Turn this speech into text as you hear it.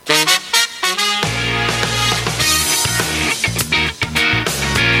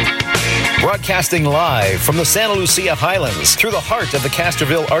Broadcasting live from the Santa Lucia Highlands, through the heart of the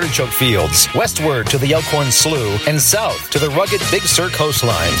Castroville artichoke fields, westward to the Elkhorn Slough, and south to the rugged Big Sur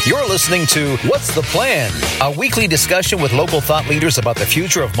coastline. You're listening to What's the Plan? A weekly discussion with local thought leaders about the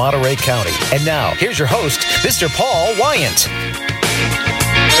future of Monterey County. And now, here's your host, Mr. Paul Wyant.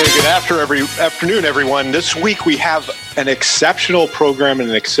 Hey, good afternoon, everyone. This week we have an exceptional program and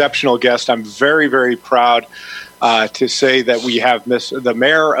an exceptional guest. I'm very, very proud to say that we have the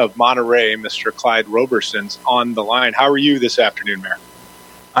mayor of Monterey, Mr. Clyde Roberson, on the line. How are you this afternoon, Mayor?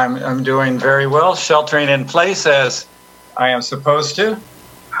 I'm doing very well, sheltering in place as I am supposed to.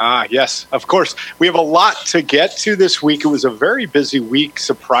 Yes, of course. We have a lot to get to this week. It was a very busy week,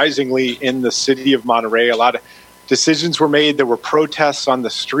 surprisingly, in the city of Monterey. A lot of decisions were made. There were protests on the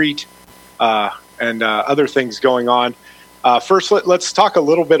street and other things going on. First, let's talk a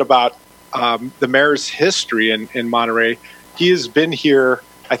little bit about the mayor's history in Monterey. He has been here,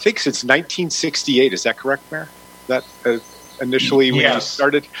 I think, since 1968. Is that correct, Mayor? That initially when he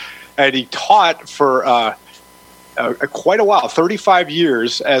started? And he taught for quite a while, 35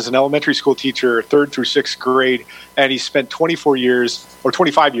 years as an elementary school teacher, 3rd through 6th grade. And he spent 25 years, on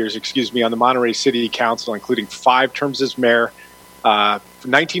the Monterey City Council, including 5 terms as mayor,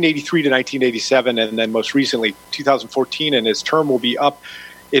 from 1983 to 1987, and then most recently 2014. And his term will be up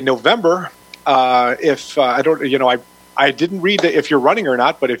in November. I didn't read if you're running or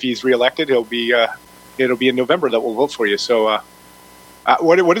not, but if he's reelected, it'll be in November that we'll vote for you. So,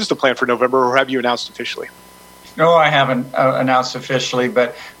 what is the plan for November, or have you announced officially? No, I haven't announced officially,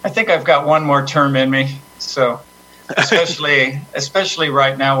 but I think I've got one more term in me. So, especially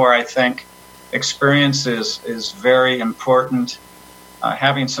right now, where I think experience is very important.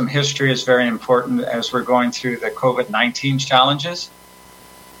 Having some history is very important as we're going through the COVID-19 challenges.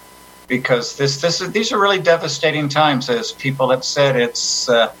 Because these are really devastating times, as people have said. It's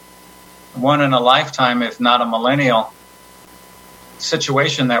one in a lifetime, if not a millennial,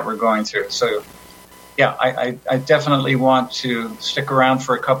 situation that we're going through. So, yeah, I definitely want to stick around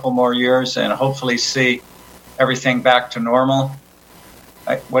for a couple more years and hopefully see everything back to normal,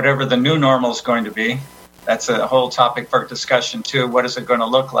 whatever the new normal is going to be. That's a whole topic for discussion, too. What is it going to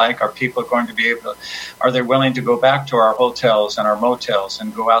look like? Are people going to be able to, are they willing to go back to our hotels and our motels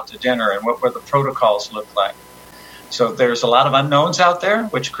and go out to dinner? And what will the protocols look like? So there's a lot of unknowns out there,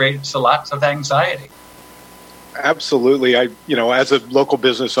 which creates a lot of anxiety. Absolutely. As a local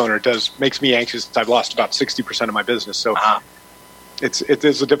business owner, it makes me anxious. I've lost about 60% of my business. So it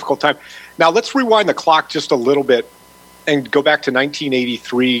is a difficult time. Now, let's rewind the clock just a little bit and go back to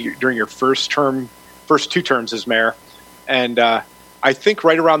 1983 during your first 2 terms as mayor. And I think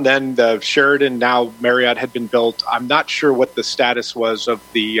right around then, the Sheraton, now Marriott, had been built. I'm not sure what the status was of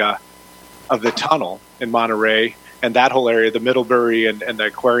the tunnel in Monterey and that whole area, the Middlebury and the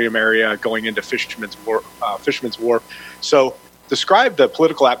aquarium area going into Fisherman's Wharf. So describe the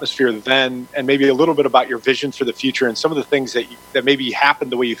political atmosphere then, and maybe a little bit about your vision for the future and some of the things that maybe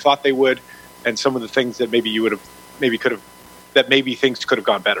happened the way you thought they would, and some of the things that maybe things could have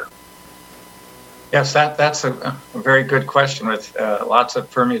gone better. Yes, that's a very good question with lots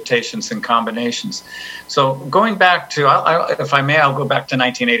of permutations and combinations. So going back to, if I may, I'll go back to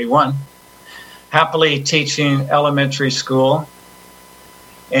 1981, happily teaching elementary school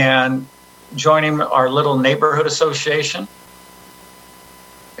and joining our little neighborhood association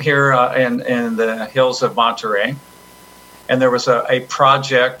here in the hills of Monterey. And there was a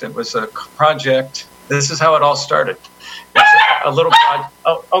project. It was a project. This is how it all started. A little project.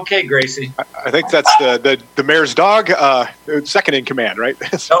 Oh, okay, Gracie. I think that's the mayor's dog, second in command, right?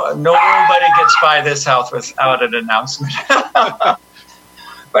 Nobody gets by this house without an announcement.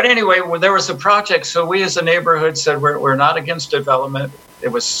 But anyway, there was a project. So we as a neighborhood said we're not against development. It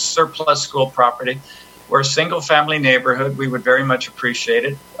was surplus school property. We're a single-family neighborhood. We would very much appreciate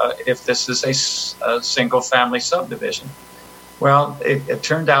it if this is a single-family subdivision. Well, it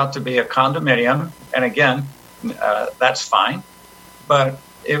turned out to be a condominium. And again, that's fine. But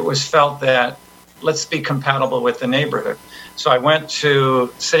it was felt that let's be compatible with the neighborhood. So I went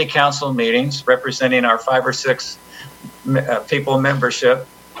to city council meetings representing our 5 or 6 people membership.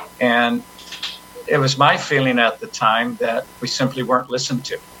 And it was my feeling at the time that we simply weren't listened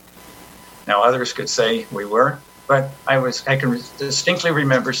to. Now, others could say we were, but I can distinctly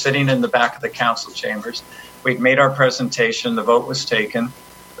remember sitting in the back of the council chambers. We'd made our presentation. The vote was taken.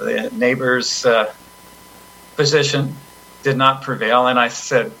 The neighbor's position did not prevail. And I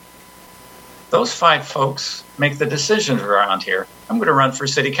said, those 5 folks make the decisions around here. I'm going to run for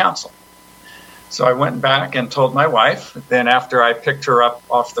city council. So I went back and told my wife. Then after I picked her up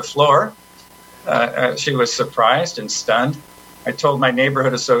off the floor, she was surprised and stunned. I told my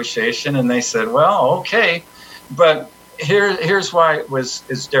neighborhood association, and they said, well, okay. But here's why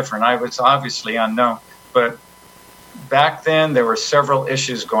it's different. I was obviously unknown. But back then, there were several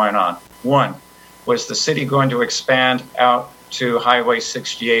issues going on. One was the city going to expand out to Highway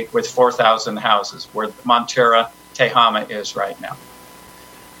 68 with 4,000 houses, where Montera, Tehama is right now.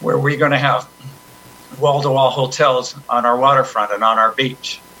 Where we're going to have wall-to-wall hotels on our waterfront and on our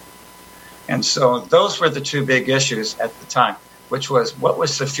beach. And so those were the two big issues at the time, which was what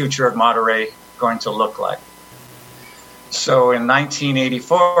was the future of Monterey going to look like? So in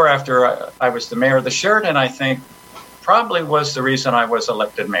 1984, after I was the mayor of the Sheraton, I think probably was the reason I was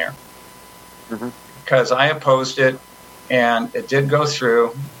elected mayor. Because I opposed it, and it did go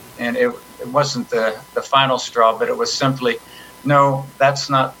through, and it wasn't the final straw, but it was simply, no, that's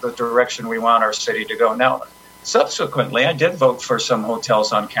not the direction we want our city to go. Now, subsequently, I did vote for some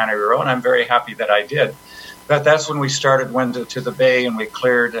hotels on Cannery Row, and I'm very happy that I did. But that's when we started Window to the Bay, and we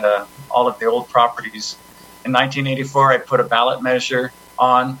cleared all of the old properties. In 1984, I put a ballot measure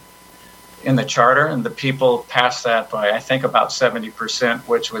on in the charter, and the people passed that by, I think, about 70%,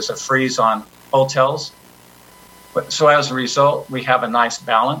 which was a freeze on hotels. But so as a result, we have a nice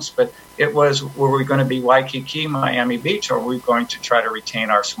balance. But it was, were we going to be Waikiki, Miami Beach, or were we going to try to retain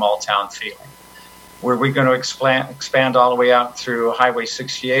our small town feeling? Were we going to expand all the way out through Highway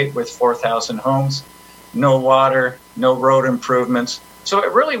 68 with 4,000 homes, no water, no road improvements? So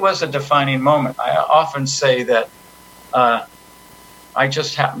it really was a defining moment. I often say that I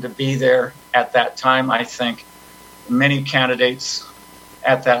just happened to be there at that time. I think many candidates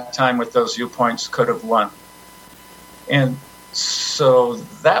at that time with those viewpoints could have won. And so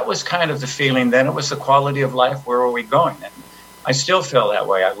that was kind of the feeling then. It was the quality of life. Where are we going? And I still feel that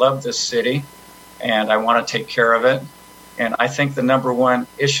way. I love this city, and I want to take care of it. And I think the number one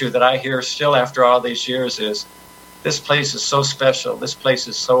issue that I hear still after all these years is, this place is so special. This place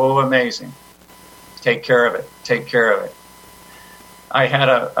is so amazing. Take care of it. Take care of it. I had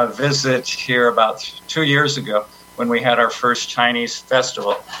a visit here about 2 years ago when we had our first Chinese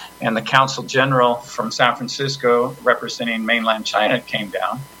festival, and the Consul General from San Francisco, representing mainland China, came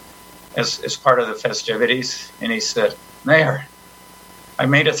down as part of the festivities, and he said, Mayor, I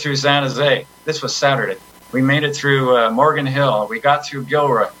made it through San Jose. This was Saturday. We made it through Morgan Hill. We got through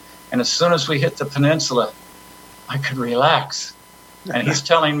Gilroy, and as soon as we hit the peninsula, I could relax. And he's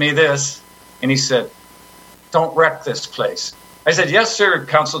telling me this, and he said, don't wreck this place. I said, yes, sir,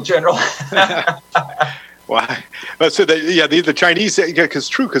 Consul General. Why? So the Chinese, because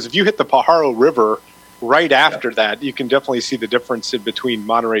true, because if you hit the Pajaro River right after that, you can definitely see the difference in between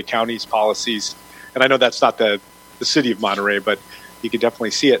Monterey County's policies. And I know that's not the city of Monterey, but you can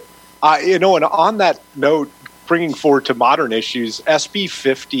definitely see it. And on that note, bringing forward to modern issues, SB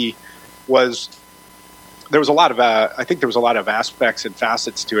 50 there was a lot of, I think there was a lot of aspects and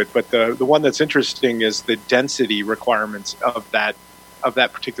facets to it, but the one that's interesting is the density requirements of that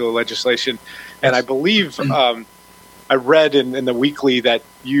particular legislation. And I believe I read in the weekly that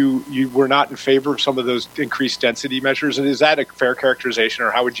you were not in favor of some of those increased density measures. And is that a fair characterization,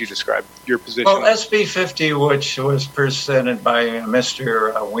 or how would you describe your position? Well, SB 50, which was presented by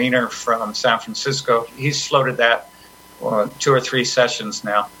Mr. Weiner from San Francisco, he's floated that 2 or 3 sessions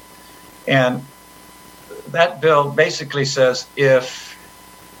now. And that bill basically says if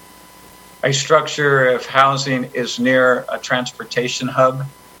housing is near a transportation hub,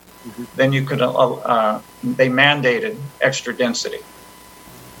 then you could, they mandated extra density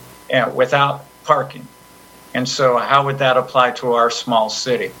without parking. And so how would that apply to our small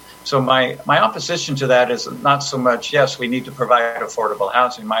city? So my opposition to that is not so much, yes, we need to provide affordable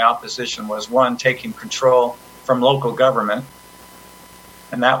housing. My opposition was, one, taking control from local government.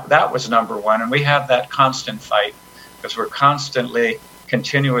 And that was number one. And we have that constant fight because we're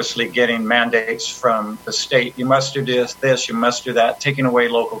continuously getting mandates from the state. You must do this, you must do that, taking away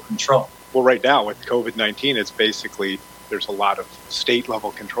local control. Well, right now with COVID-19, it's basically, there's a lot of state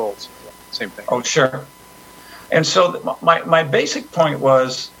level controls. Same thing. Oh, sure. And so my basic point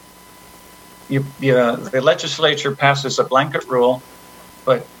was the legislature passes a blanket rule,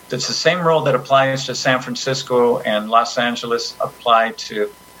 but it's the same rule that applies to San Francisco and Los Angeles apply to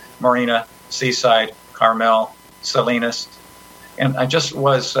Marina, Seaside, Carmel, Salinas. And I just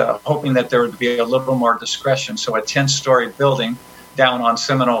was hoping that there would be a little more discretion. So a 10-story building down on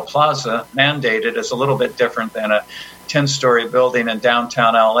Seminole Plaza mandated is a little bit different than a 10-story building in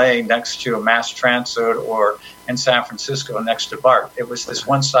downtown LA next to a mass transit or in San Francisco next to BART. It was this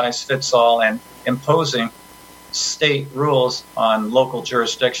one-size-fits-all, and imposing state rules on local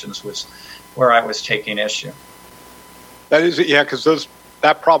jurisdictions was where I was taking issue. That is, yeah, because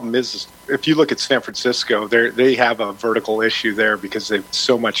that problem is, if you look at San Francisco, they have a vertical issue there because they've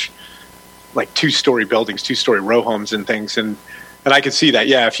so much like 2-story buildings, 2-story row homes and things. And I can see that.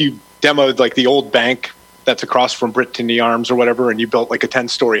 Yeah. If you demoed like the old bank that's across from Brittany Arms or whatever, and you built like a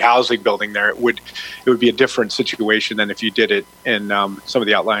 10-story housing building there, it would be a different situation than if you did it in some of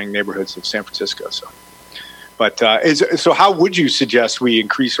the outlying neighborhoods of San Francisco. So how would you suggest we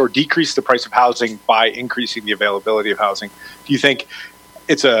increase or decrease the price of housing by increasing the availability of housing? Do you think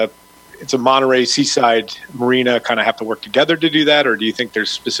it's a Monterey Seaside Marina kind of have to work together to do that, or do you think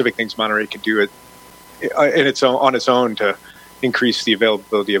there's specific things Monterey can do on its own to increase the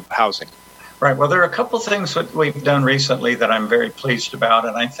availability of housing? Right. Well, there are a couple things that we've done recently that I'm very pleased about,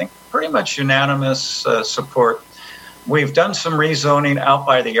 and I think pretty much unanimous support. We've done some rezoning out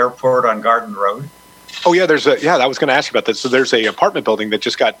by the airport on Garden Road. Oh, yeah, I was going to ask you about that. So there's a apartment building that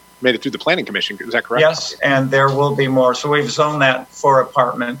just made it through the Planning Commission. Is that correct? Yes, and there will be more. So we've zoned that for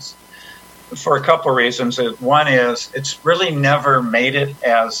apartments for a couple of reasons. One is it's really never made it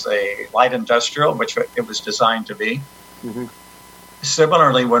as a light industrial, which it was designed to be. Mm-hmm.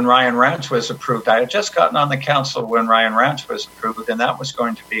 Similarly, when Ryan Ranch was approved, I had just gotten on the council when Ryan Ranch was approved, and that was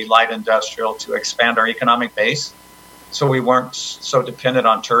going to be light industrial to expand our economic base so we weren't so dependent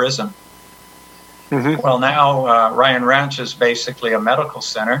on tourism. Mm-hmm. Well, now Ryan Ranch is basically a medical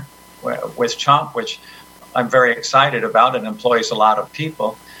center with CHOMP, which I'm very excited about. It employs a lot of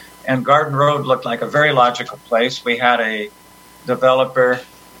people. And Garden Road looked like a very logical place. We had a developer,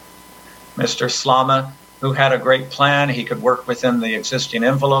 Mr. Slama, who had a great plan. He could work within the existing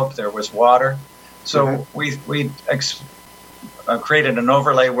envelope. There was water. So we created an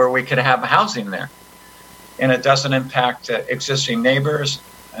overlay where we could have housing there. And it doesn't impact existing neighbors.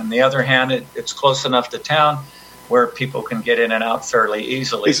 On the other hand, it's close enough to town where people can get in and out fairly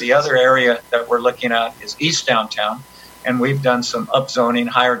easily. The other area that we're looking at is East Downtown, and we've done some upzoning,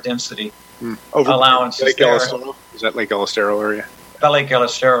 higher density allowances Lake there. Elistero? Is that Lake Elistero area? The Lake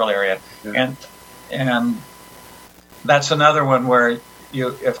Elistero area. Yeah. And that's another one where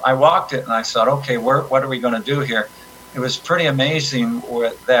if I walked it and I thought, okay, what are we going to do here? It was pretty amazing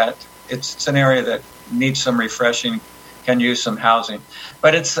that it's an area that needs some refreshing, can use some housing.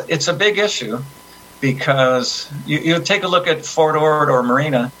 But it's a big issue because you take a look at Fort Ord or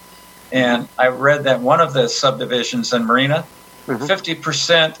Marina, and I read that one of the subdivisions in Marina,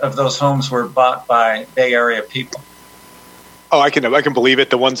 50% of those homes were bought by Bay Area people. Oh, I can believe it.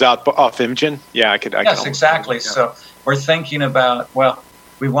 The ones out off Imogen? Yeah, I could. Yes, exactly. Yeah. So we're thinking about, well,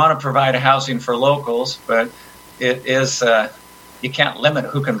 we want to provide housing for locals, but it is, you can't limit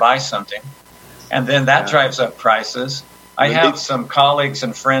who can buy something. And then that drives up prices. I have some colleagues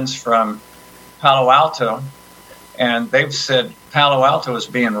and friends from Palo Alto, and they've said Palo Alto is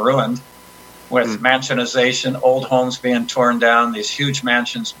being ruined with mansionization, old homes being torn down, these huge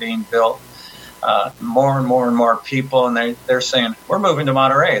mansions being built. More and more and more people, and they're saying, we're moving to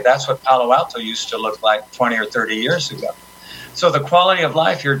Monterey. That's what Palo Alto used to look like 20 or 30 years ago. So the quality of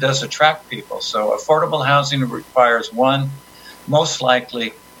life here does attract people. So affordable housing requires, one, most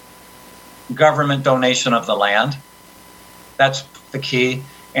likely government donation of the land. That's the key.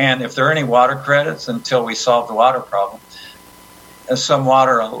 And if there are any water credits, until we solve the water problem, some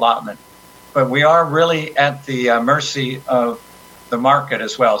water allotment. But we are really at the mercy of the market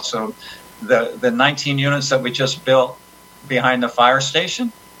as well. So the 19 units that we just built behind the fire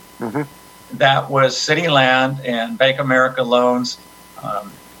station, that was city land and Bank of America loans,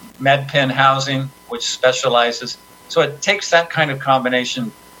 MedPen Housing, which specializes. So it takes that kind of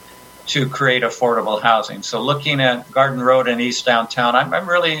combination to create affordable housing. So looking at Garden Road and East Downtown, I'm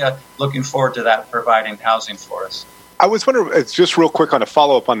really looking forward to that providing housing for us. I was wondering, just real quick on a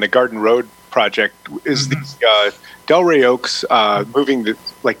follow-up on the Garden Road project, is the Delray Oaks moving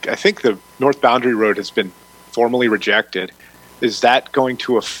I think the North Boundary Road has been formally rejected. Is that going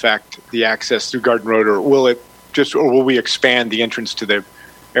to affect the access through Garden Road, or will we expand the entrance to the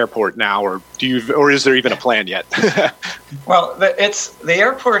airport now, or is there even a plan yet? Well, the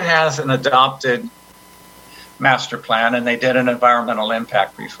airport has an adopted master plan, and they did an environmental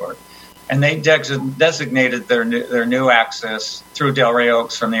impact report, and they designated their new access through Delray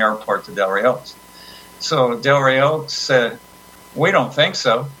Oaks from the airport to Delray Oaks. So Delray Oaks said, we don't think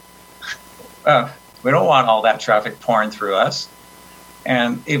so. We don't want all that traffic pouring through us.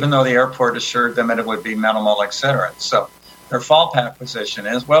 And even though the airport assured them that it would be minimal, et cetera. So their fallback position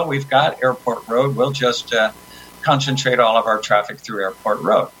is, well, we've got Airport Road. We'll just concentrate all of our traffic through Airport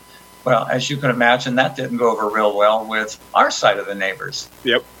Road. Well, as you can imagine, that didn't go over real well with our side of the neighbors.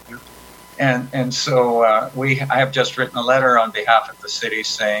 Yep. And so I have just written a letter on behalf of the city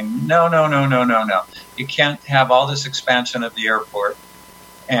saying, no. You can't have all this expansion of the airport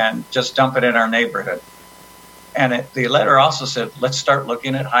and just dump it in our neighborhood. And the letter also said, let's start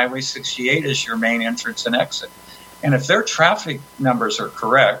looking at Highway 68 as your main entrance and exit. And if their traffic numbers are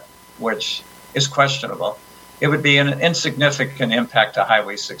correct, which is questionable, it would be an insignificant impact to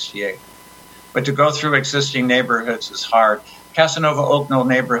Highway 68. But to go through existing neighborhoods is hard. Casanova Oak Knoll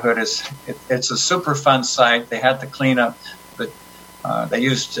neighborhood it's a Superfund site. They had to clean up, they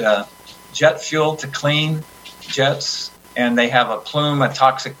used jet fuel to clean jets, and they have a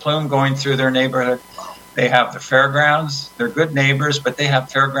toxic plume going through their neighborhood. They have the fairgrounds. They're good neighbors, but they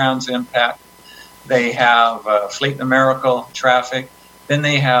have fairgrounds impact. They have Fleet and Miracle traffic. Then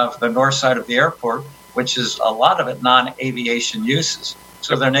they have the north side of the airport, which is a lot of it non-aviation uses.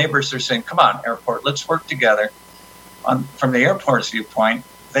 So their neighbors are saying, come on, airport, let's work together. From the airport's viewpoint,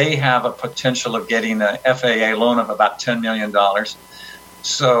 they have a potential of getting a FAA loan of about $10 million.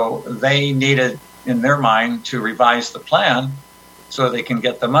 So they needed, in their mind, to revise the plan so they can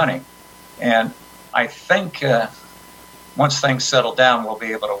get the money. And I think once things settle down, we'll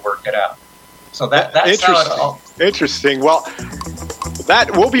be able to work it out. So that's interesting. How it all. Interesting. Well,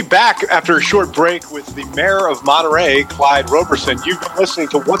 we'll be back after a short break with the mayor of Monterey, Clyde Roberson. You've been listening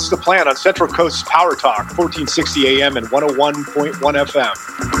to What's the Plan on Central Coast Power Talk, 1460 AM and 101.1 FM.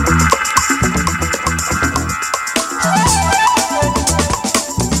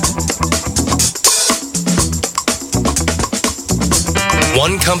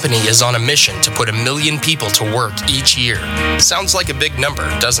 One company is on a mission to put 1 million people to work each year. Sounds like a big number,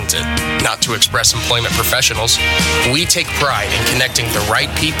 doesn't it? Not to Express Employment Professionals. We take pride in connecting the right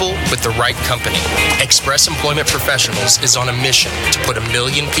people with the right company. Express Employment Professionals is on a mission to put 1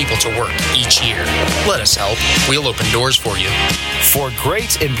 million people to work each year. Let us help. We'll open doors for you. For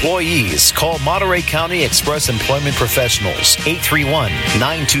great employees, call Monterey County Express Employment Professionals,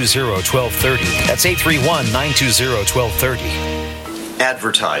 831-920-1230. That's 831-920-1230.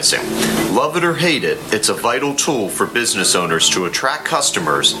 Advertising. Love it or hate it, it's a vital tool for business owners to attract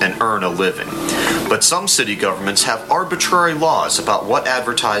customers and earn a living. But some city governments have arbitrary laws about what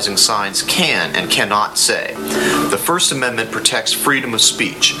advertising signs can and cannot say. The First Amendment protects freedom of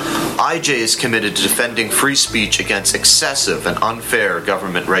speech. IJ is committed to defending free speech against excessive and unfair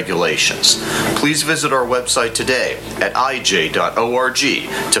government regulations. Please visit our website today at ij.org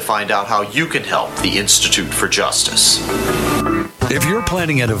to find out how you can help the Institute for Justice. If you're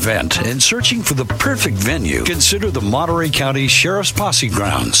planning an event and searching for the perfect venue, consider the Monterey County Sheriff's Posse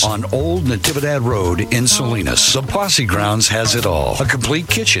Grounds on Old Natividad Road in Salinas. The Posse Grounds has it all. A complete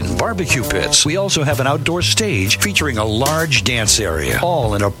kitchen, barbecue pits. We also have an outdoor stage featuring a large dance area,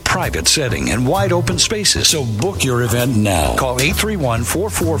 all in a private setting and wide open spaces. So book your event now. Call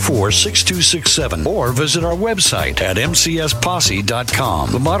 831-444-6267 or visit our website at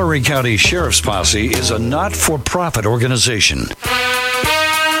mcsposse.com. The Monterey County Sheriff's Posse is a not-for-profit organization.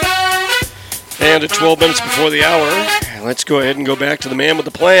 And at 12 minutes before the hour, let's go ahead and go back to the man with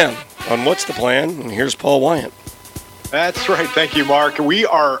the plan on What's the Plan. And here's Paul Wyant. That's right. Thank you, Mark. We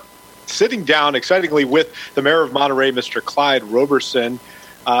are sitting down excitingly with the mayor of Monterey, Mr. Clyde Roberson.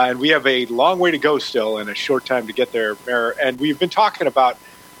 And we have a long way to go still and a short time to get there, Mayor. And we've been talking about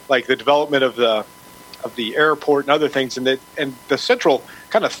like the development of the airport and other things. And the central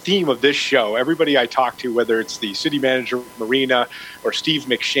kind of theme of this show, everybody I talk to, whether it's the city manager, Marina, or Steve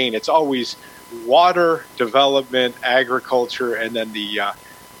McShane, it's always water, development, agriculture, and then the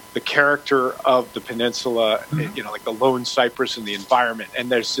character of the peninsula, like the Lone Cypress and the environment. And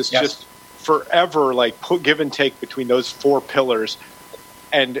there's this just forever like give and take between those four pillars.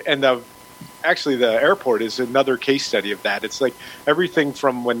 And the airport is another case study of that. It's like everything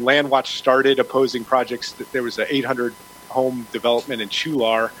from when Landwatch started opposing projects. There was an 800 home development in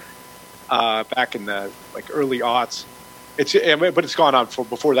Chular back in the early aughts. But it's gone on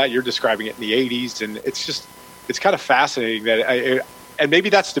before that. You're describing it in the 80s, and it's kind of fascinating that and maybe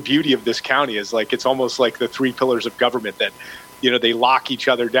that's the beauty of this county is like it's almost like the three pillars of government that they lock each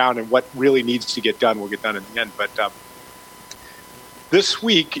other down, and what really needs to get done will get done in the end. But this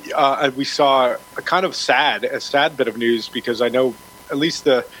week we saw a sad bit of news, because I know at least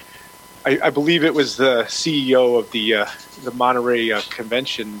I believe it was the CEO of the Monterey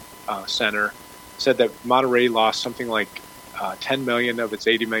Convention Center said that Monterey lost something like $10 million of its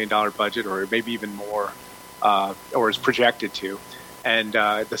 $80 million budget, or maybe even more, or is projected to. And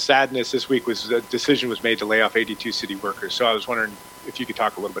the sadness this week was a decision was made to lay off 82 city workers. So I was wondering if you could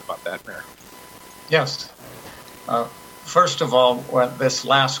talk a little bit about that, Mayor. Yes. First of all, this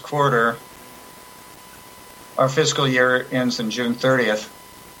last quarter, our fiscal year ends in June 30th.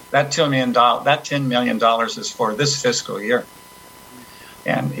 That $10 million is for this fiscal year,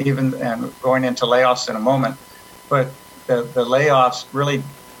 and going into layoffs in a moment. But the layoffs really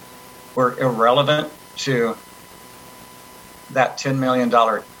were irrelevant to that $10 million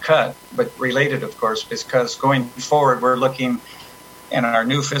cut, but related, of course, because going forward, we're looking in our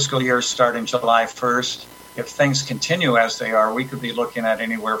new fiscal year starting July 1st. If things continue as they are, we could be looking at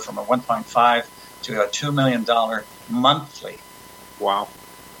anywhere from a $1.5 to a $2 million monthly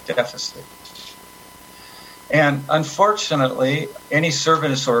deficit. And unfortunately, any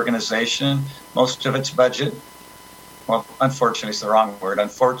service organization, most of its budget, well, unfortunately is the wrong word.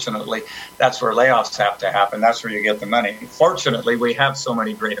 Unfortunately, that's where layoffs have to happen. That's where you get the money. Fortunately, we have so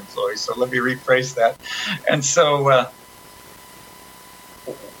many great employees. So let me rephrase that. And so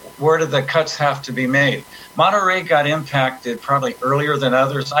where do the cuts have to be made? Monterey got impacted probably earlier than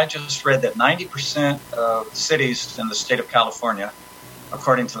others. I just read that 90% of cities in the state of California,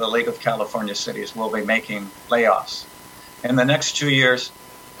 according to the League of California Cities, will be making layoffs. In the next 2 years,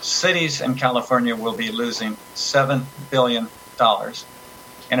 cities in California will be losing $7 billion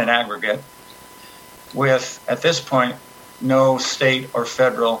in an aggregate, with, at this point, no state or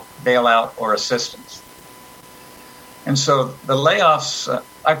federal bailout or assistance. And so the layoffs,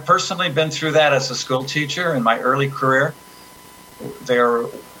 I've personally been through that as a school teacher in my early career.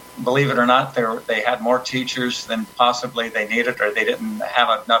 Believe it or not, they had more teachers than possibly they needed, or they didn't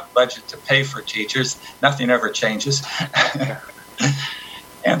have enough budget to pay for teachers. Nothing ever changes.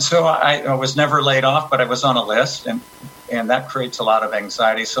 And so I was never laid off, but I was on a list, and that creates a lot of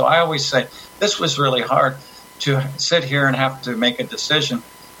anxiety. So I always say this was really hard to sit here and have to make a decision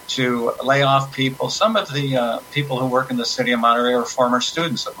to lay off people. Some of the people who work in the city of Monterey are former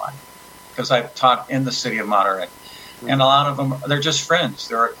students of mine, because I've taught in the city of Monterey. And a lot of them, they're just friends.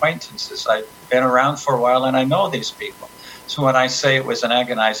 They're acquaintances. I've been around for a while, and I know these people. So when I say it was an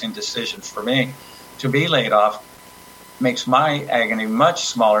agonizing decision for me to be laid off, makes my agony much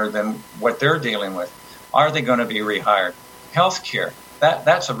smaller than what they're dealing with. Are they going to be rehired? Healthcare,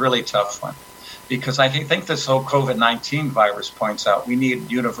 that's a really tough one, because I think this whole COVID-19 virus points out we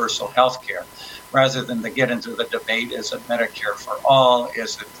need universal healthcare rather than to get into the debate, is it Medicare for all?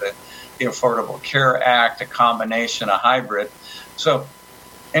 Is it the Affordable Care Act, a combination, a hybrid? So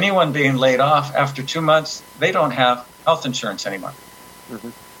anyone being laid off after 2 months, they don't have health insurance anymore. Mm-hmm.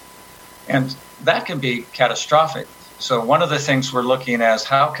 And that can be catastrophic. So one of the things we're looking at is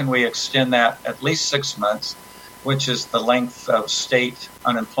how can we extend that at least 6 months, which is the length of state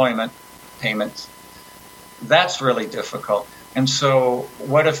unemployment payments. That's really difficult. And so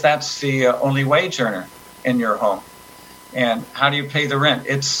what if that's the only wage earner in your home? And how do you pay the rent?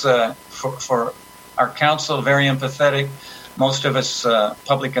 It's for our council, very empathetic. Most of us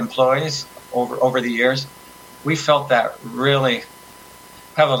public employees over the years, we felt that really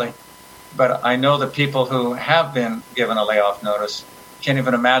heavily. But I know the people who have been given a layoff notice can't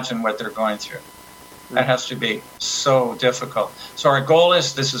even imagine what they're going through. That has to be so difficult. So our goal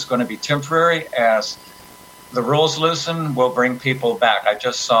is this is going to be temporary. As the rules loosen, we'll bring people back. I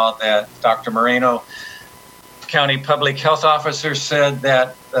just saw that Dr. Moreno, County Public Health Officer, said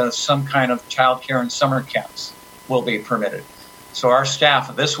that some kind of child care and summer camps will be permitted. So our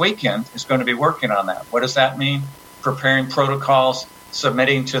staff this weekend is going to be working on that. What does that mean? Preparing protocols,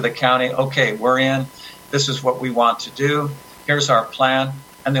 submitting to the county, okay, we're in, this is what we want to do, here's our plan,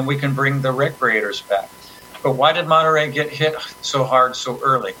 and then we can bring the recreators back. But why did Monterey get hit so hard so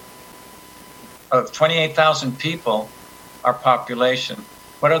early? Of 28,000 people, our population,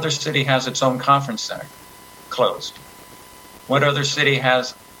 what other city has its own conference center? Closed. What other city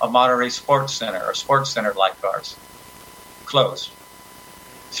has a Monterey Sports Center or sports center like ours? Closed.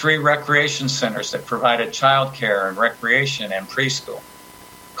 3 recreation centers that provided child care and recreation and preschool,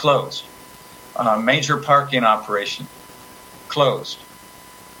 closed. Major parking operation, closed.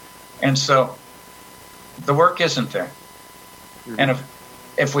 And so the work isn't there. Mm-hmm. And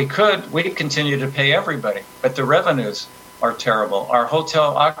if we could, we'd continue to pay everybody, but the revenues are terrible. Our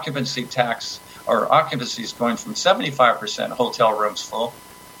hotel occupancy tax, or occupancy, is going from 75% hotel rooms full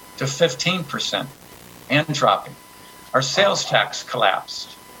to 15% and dropping. Our sales tax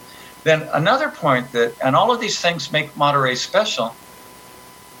collapsed. Then another point that, and all of these things make Monterey special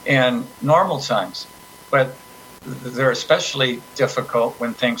in normal times, but they're especially difficult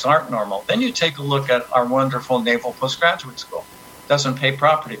when things aren't normal. Then you take a look at our wonderful Naval Postgraduate School. Doesn't pay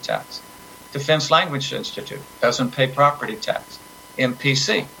property tax. Defense Language Institute doesn't pay property tax.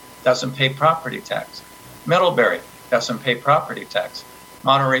 MPC doesn't pay property tax. Middlebury doesn't pay property tax.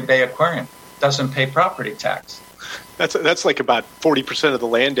 Monterey Bay Aquarium doesn't pay property tax. That's like about 40% of the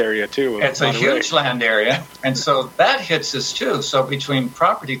land area, too. It's a huge land area, and so that hits us, too. So between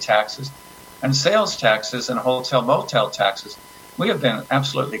property taxes and sales taxes and hotel motel taxes, we have been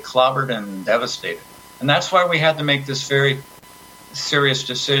absolutely clobbered and devastated. And that's why we had to make this very serious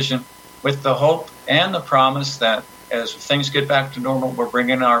decision with the hope and the promise that as things get back to normal, we're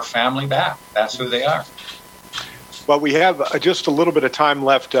bringing our family back. That's who they are. Well, we have just a little bit of time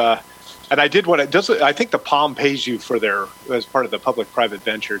left. And I did want to, I think the Palm pays you for as part of the public-private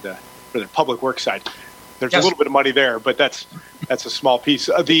venture for their public work side. There's a little bit of money there, but that's a small piece.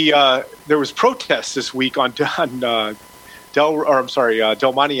 There was protests this week on Del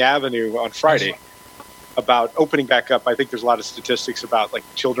Monte Avenue on Friday about opening back up. I think there's a lot of statistics about like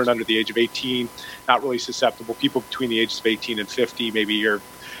children under the age of 18, not really susceptible. People between the ages of 18 and 50 maybe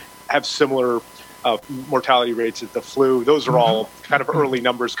have similar mortality rates as the flu. Those are all kind of early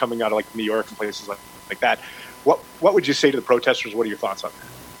numbers coming out of like New York and places like that. What would you say to the protesters? What are your thoughts on that?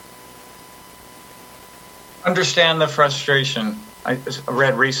 Understand the frustration. I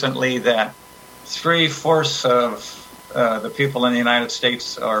read recently that 3/4 of the people in the United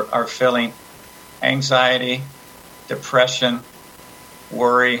States are feeling anxiety, depression,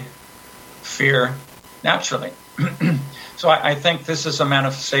 worry, fear, naturally. So I think this is a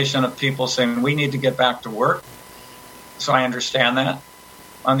manifestation of people saying we need to get back to work. So I understand that.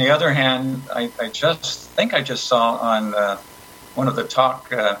 On the other hand, I just saw on one of the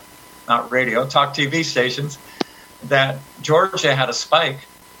talk TV stations that Georgia had a spike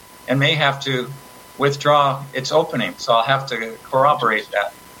and may have to withdraw its opening. So I'll have to corroborate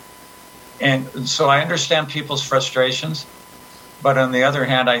that. And so I understand people's frustrations, but on the other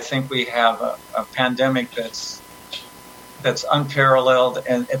hand, I think we have a pandemic that's unparalleled,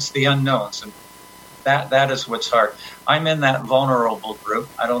 and it's the unknowns, and that is what's hard. I'm in that vulnerable group.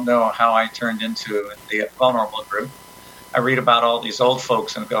 I don't know how I turned into the vulnerable group. I read about all these old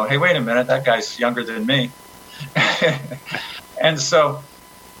folks and go, hey, wait a minute, that guy's younger than me. And so,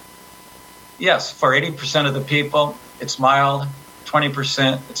 yes, for 80% of the people, it's mild.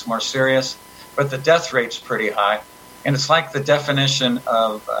 20%, it's more serious. But the death rate's pretty high. And it's like the definition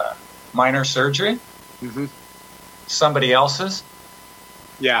of minor surgery. Mm-hmm. Somebody else's.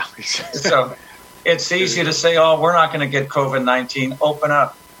 Yeah. So it's easy to say, oh, we're not going to get COVID-19. Open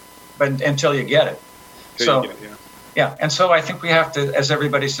up. But until you get it. Yeah. And so I think we have to, as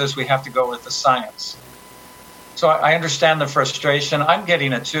everybody says, we have to go with the science. So I understand the frustration. I'm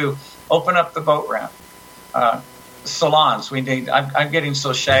getting it too. Open up the boat ramp. Salons. I'm getting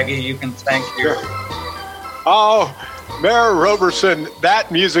so shaggy. You can thank your. Oh, Mayor Roberson, that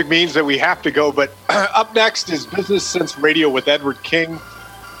music means that we have to go. But up next is Business Sense Radio with Edward King.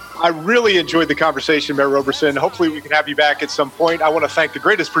 I really enjoyed the conversation, Mayor Roberson. Hopefully we can have you back at some point. I want to thank the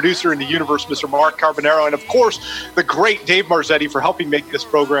greatest producer in the universe, Mr. Mark Carbonaro, and of course, the great Dave Marzetti for helping make this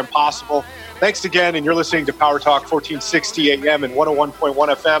program possible. Thanks again, and you're listening to Power Talk 1460 AM and 101.1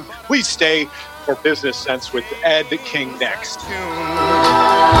 FM. Please stay for Business Sense with Ed King next.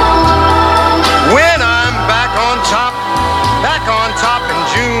 When I'm back on top in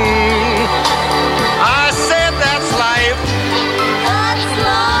June.